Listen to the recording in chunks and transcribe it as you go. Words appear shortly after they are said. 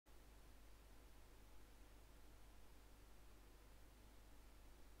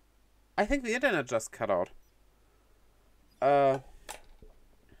I think the internet just cut out.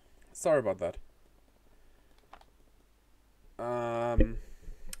 Sorry about that.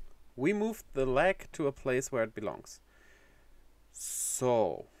 We moved the leg to a place where it belongs.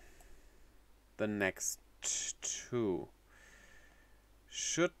 So, the next two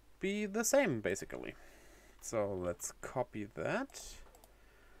should be the same, basically. So, let's copy that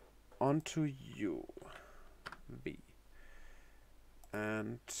onto U, V.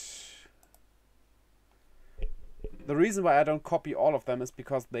 And the reason why I don't copy all of them is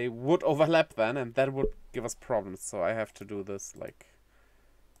because they would overlap then, and that would give us problems. So I have to do this like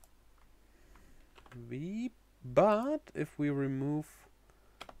V. But if we remove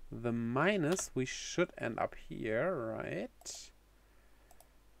the minus, we should end up here, right?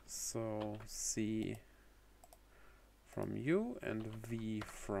 So C from U and V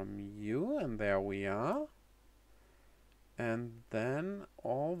from U, and there we are. And then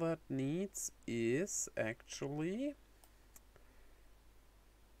all that needs is actually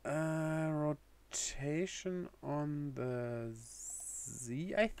a rotation on the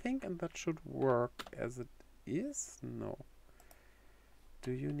Z, I think, and that should work as it is. No.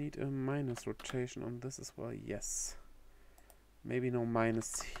 Do you need a minus rotation on this as well? Yes. Maybe no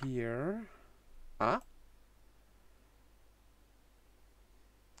minus here. Ah?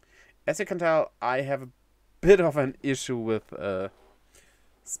 As you can tell, I have a bit of an issue with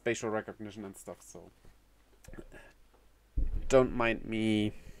spatial recognition and stuff, so don't mind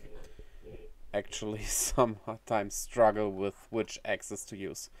me actually sometimes struggle with which axis to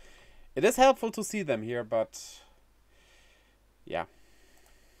use. It is helpful to see them here, but yeah,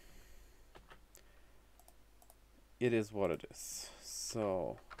 it is what it is.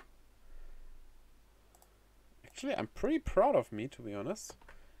 So actually I'm pretty proud of me, to be honest,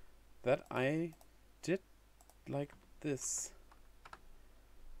 that I did like this,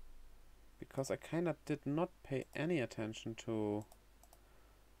 because I kind of did not pay any attention to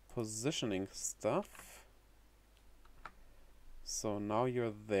positioning stuff. So now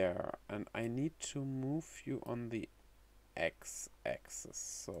you're there, and I need to move you on the x-axis,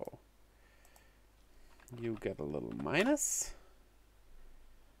 so you get a little minus.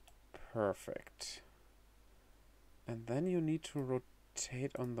 Perfect. And then you need to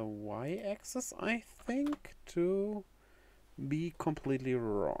rotate on the y-axis, I think, to be completely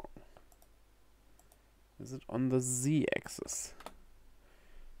wrong. Is it on the z-axis?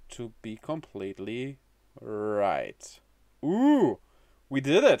 To be completely right. Ooh! We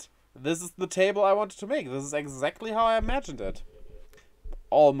did it! This is the table I wanted to make. This is exactly how I imagined it.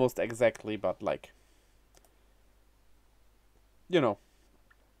 Almost exactly, but like, you know,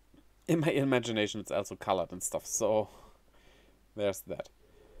 in my imagination it's also colored and stuff, so there's that.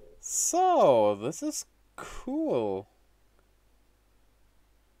 So, this is cool.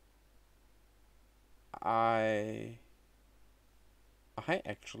 I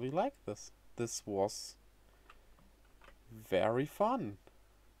actually like this. This was very fun.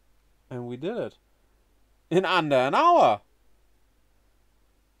 And we did it in under an hour.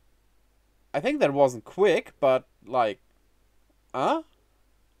 I think that wasn't quick, but like,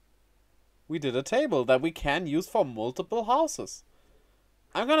 we did a table that we can use for multiple houses.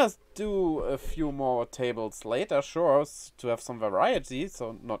 I'm gonna do a few more tables later, sure, to have some variety,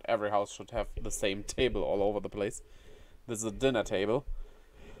 so not every house should have the same table all over the place. This is a dinner table.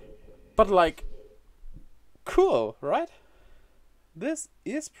 But like, cool, right? This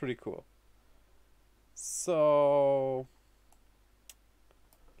is pretty cool. So,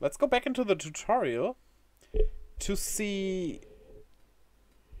 let's go back into the tutorial to see,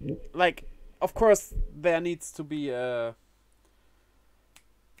 like, of course there needs to be a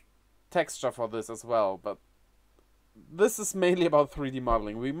texture for this as well, but this is mainly about 3D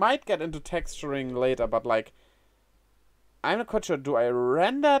modeling. We might get into texturing later, but like, I'm not quite sure, do I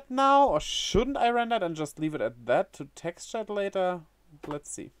render it now or shouldn't I render it and just leave it at that to texture it later?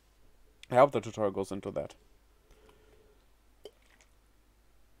 Let's see. I hope the tutorial goes into that.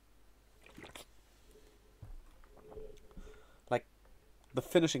 Like the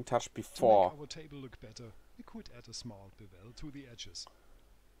finishing touch before. To make our table look better, we could add a small bevel to the edges.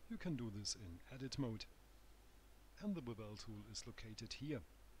 You can do this in edit mode. And the bevel tool is located here.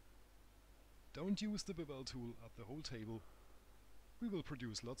 Don't use the bevel tool at the whole table. We will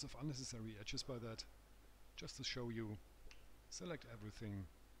produce lots of unnecessary edges by that. Just to show you, select everything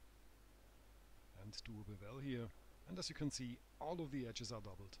and do a bevel here. And as you can see, all of the edges are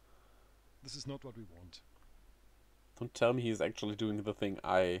doubled. This is not what we want. Don't tell me he's actually doing the thing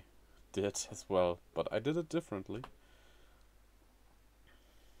I did as well, but I did it differently.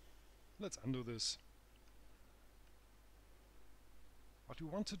 Let's undo this. What we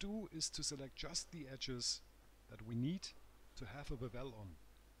want to do is to select just the edges that we need to have a bevel on.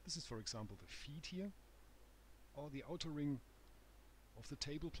 This is, for example, the feet here, or the outer ring of the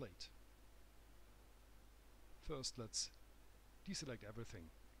table plate. First, let's deselect everything.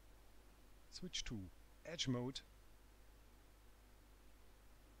 Switch to Edge mode.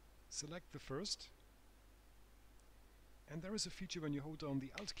 Select the first. And there is a feature when you hold down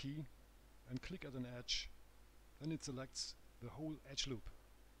the Alt key and click at an edge, then it selects the whole edge loop.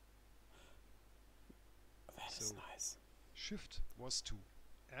 That is nice. Shift was to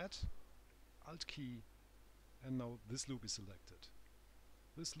add, Alt key, and now this loop is selected.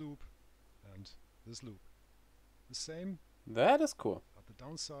 This loop and this loop. The same. That is cool. At the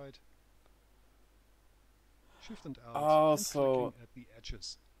downside. Shift and Alt, Oh, and so clicking at the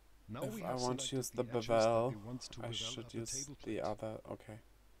edges. Now if we I have want to selected use the edges that bevel, we want to I bevel should at the use table the plate. other. Okay.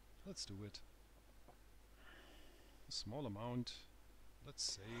 Let's do it. A small amount. Let's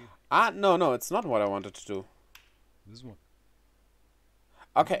say No, it's not what I wanted to do. this one.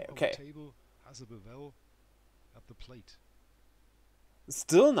 Okay, Now okay. Our table has a bevel at the plate.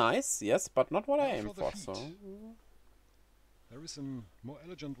 Still nice, yes, but not what I Now aim for the for. feet. So There is a more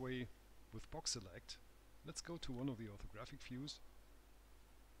elegant way with box select. Let's go to one of the orthographic views.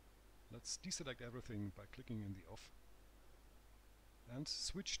 Let's deselect everything by clicking in the off and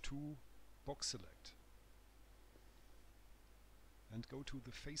switch to box select and go to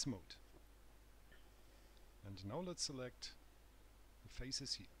the face mode. And now let's select the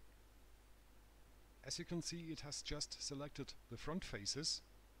faces here. As you can see, it has just selected the front faces.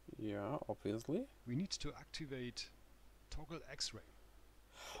 yeah, obviously. We need to activate toggle X-ray.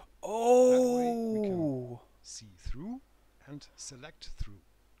 Oh. See through and select through.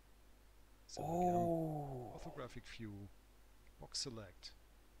 So again, orthographic view, box select,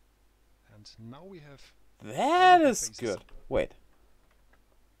 and now we have That all the is faces good. here. Wait.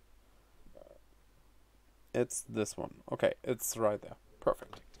 It's this one. Okay, it's right there.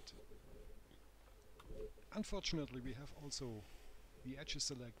 Perfect. Selected. Unfortunately, we have also the edges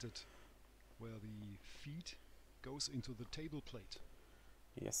selected where the feet goes into the table plate.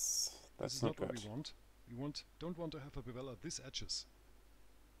 Yes, This that's is not not good. what we want. Don't want to have a bevel at these edges.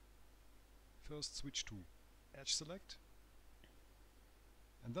 First switch to edge select.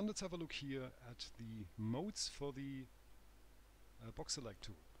 And then let's have a look here at the modes for the box select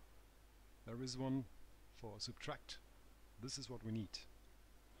tool. There is one for subtract. This is what we need.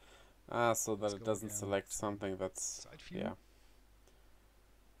 So that Let's it go doesn't again select to something that's Side view. yeah.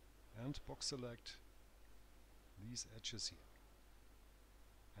 And box select these edges here.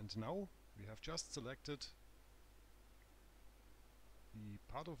 And now we have just selected the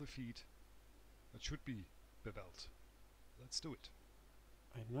part of the feet that should be beveled. Let's do it.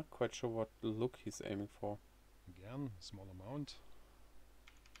 I'm not quite sure what look he's aiming for. Again, small amount.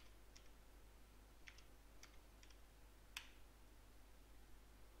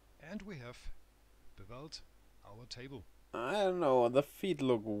 And we have beveled our table. I don't know, the feet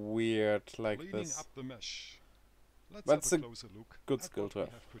look weird like Cleaning this. up the mesh. Let's That's have a a closer look good at skill what to we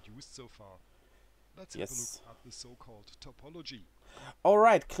have. have produced so far. Let's Yes. have a look at the so-called topology.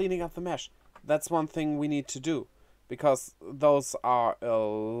 Alright, cleaning up the mesh. That's one thing we need to do. Because those are a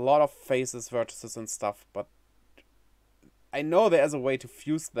lot of faces, vertices and stuff, but I know there's a way to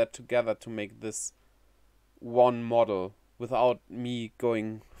fuse that together to make this one model without me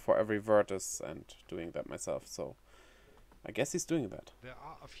going for every vertex and doing that myself. So I guess he's doing that. There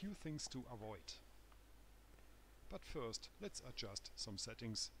are a few things to avoid. But first, let's adjust some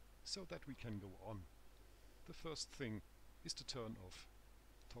settings so that we can go on. The first thing is to turn off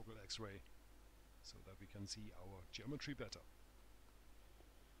toggle X-ray so that we can see our geometry better.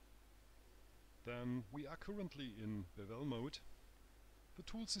 Then we are currently in bevel mode. The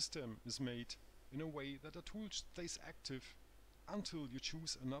tool system is made in a way that a tool stays active until you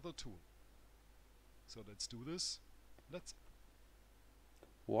choose another tool. So let's do this. Let's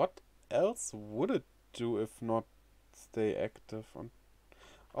What else would it do if not stay active on?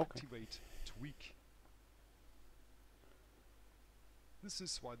 Okay. activate tweak. This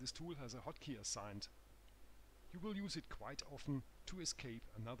is why this tool has a hotkey assigned. You will use it quite often to escape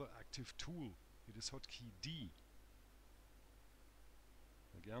another active tool. It is hotkey D.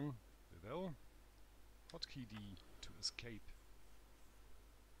 Again, bevel, hotkey D to escape.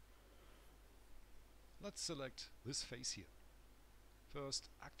 Let's select this face here. First,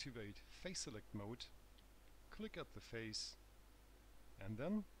 activate face select mode, click at the face, and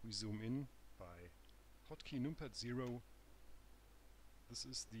then we zoom in by hotkey numpad 0. This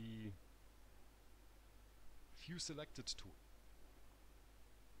is the view selected tool.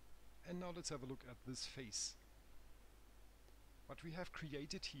 And now let's have a look at this face. What we have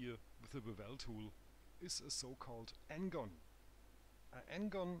created here with the bevel tool is a so-called n-gon. An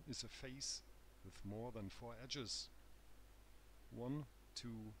n-gon is a face with more than 4 edges. 1, 2,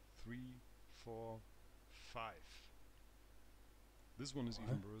 3, 4, 5. This one is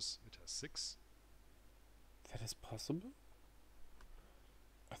even worse, it has 6. That is possible?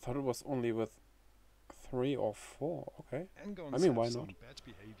 I thought it was only with 3 or 4. Okay. N-gons I mean, have why some not? bad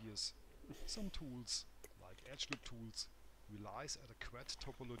behaviors. Some tools, like edge loop tools, relies at a quad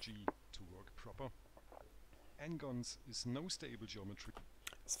topology to work proper. N-gons is no stable geometry.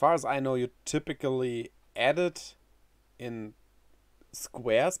 As far as I know, you typically add it in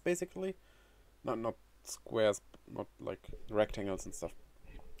squares, basically. Not squares, not like rectangles and stuff.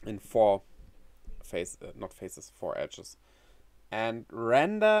 In 4 not faces, 4 edges. And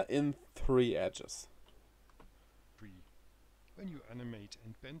render in 3 edges. When you animate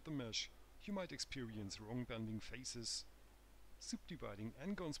and bend the mesh, you might experience wrong bending faces. Subdividing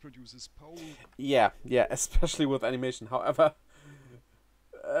n-gons produces pole. Yeah, especially with animation. However,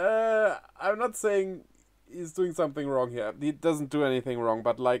 I'm not saying he's doing something wrong here. He doesn't do anything wrong,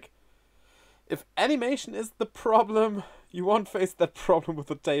 but like, if animation is the problem, you won't face that problem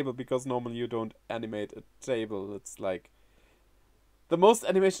with a table, because normally you don't animate a table. It's like, the most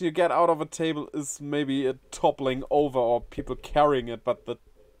animation you get out of a table is maybe it toppling over or people carrying it, but the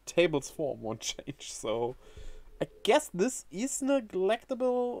table's form won't change. So I guess this is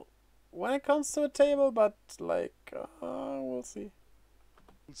neglectable when it comes to a table, but like, we'll see.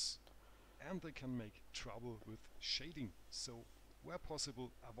 And they can make trouble with shading, so where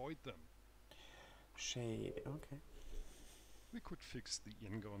possible, avoid them. Shade, okay. We could fix the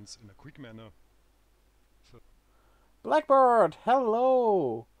n-gons in a quick manner. Blackbird,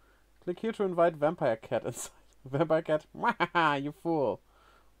 hello! Click here to invite Vampire Cat inside. Vampire Cat, Mwahaha, you fool!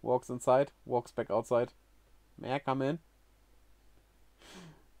 Walks inside, walks back outside. May I come in?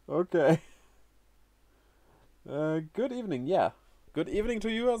 Okay. Good evening, yeah. Good evening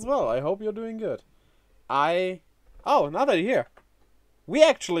to you as well. I hope you're doing good. Oh, now that you're here. We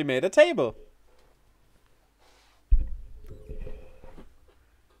actually made a table.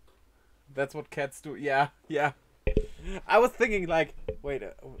 That's what cats do. Yeah. I was thinking like, wait,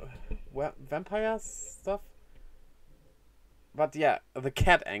 vampire stuff? But yeah, the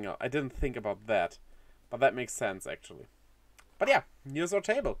cat angle. I didn't think about that. But that makes sense, actually. But yeah, here's our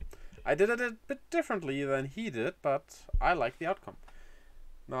table. I did it a bit differently than he did, but I like the outcome.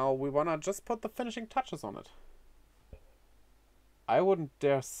 Now we wanna just put the finishing touches on it. I wouldn't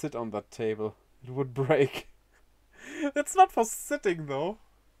dare sit on that table. It would break. It's not for sitting, though.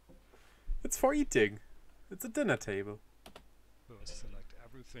 It's for eating. It's a dinner table. First select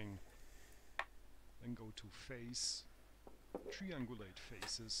everything, then go to face, triangulate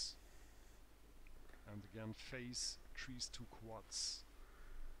faces, and again face, trees to quads.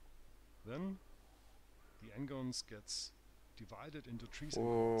 Then the n-gons gets divided into trees and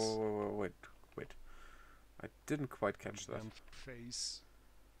quads. Wait. I didn't quite catch that. And face,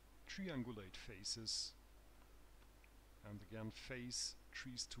 triangulate faces, and again face,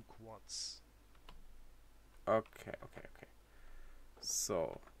 trees to quads. Okay.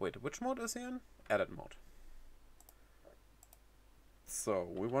 So, wait, which mode is he in? Edit mode. So,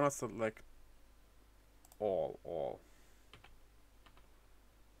 we want to select all.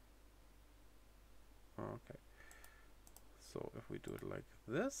 Okay. So, if we do it like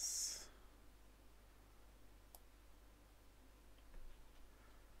this.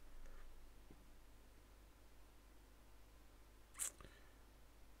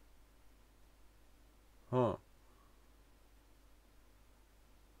 Huh.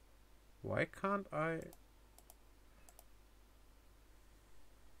 Why can't I...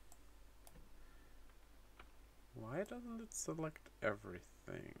 Why doesn't it select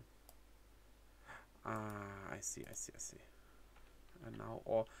everything? Ah, I see. And now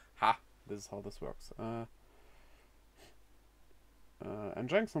all... Ha! This is how this works.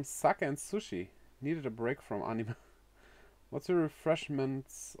 Enjoying some sake and sushi. Needed a break from anime. What's your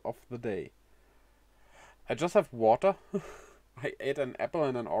refreshments of the day? I just have water. I ate an apple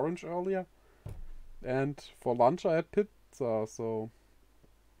and an orange earlier. And for lunch I had pizza, so...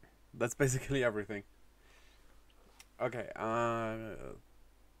 That's basically everything. Okay,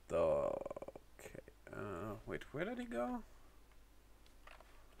 wait, where did he go?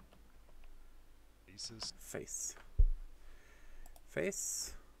 Face.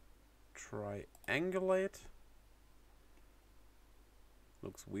 Triangulate.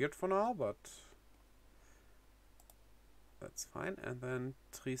 Looks weird for now, but that's fine. And then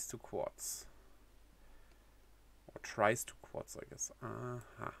trees to quads. Or tries to quads, I guess.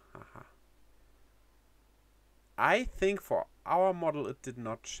 I think for our model it did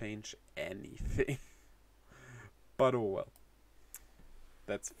not change anything. But oh well.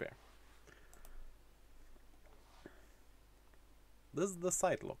 That's fair. This is the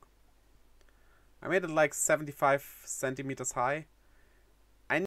side look. I made it like 75 centimeters high.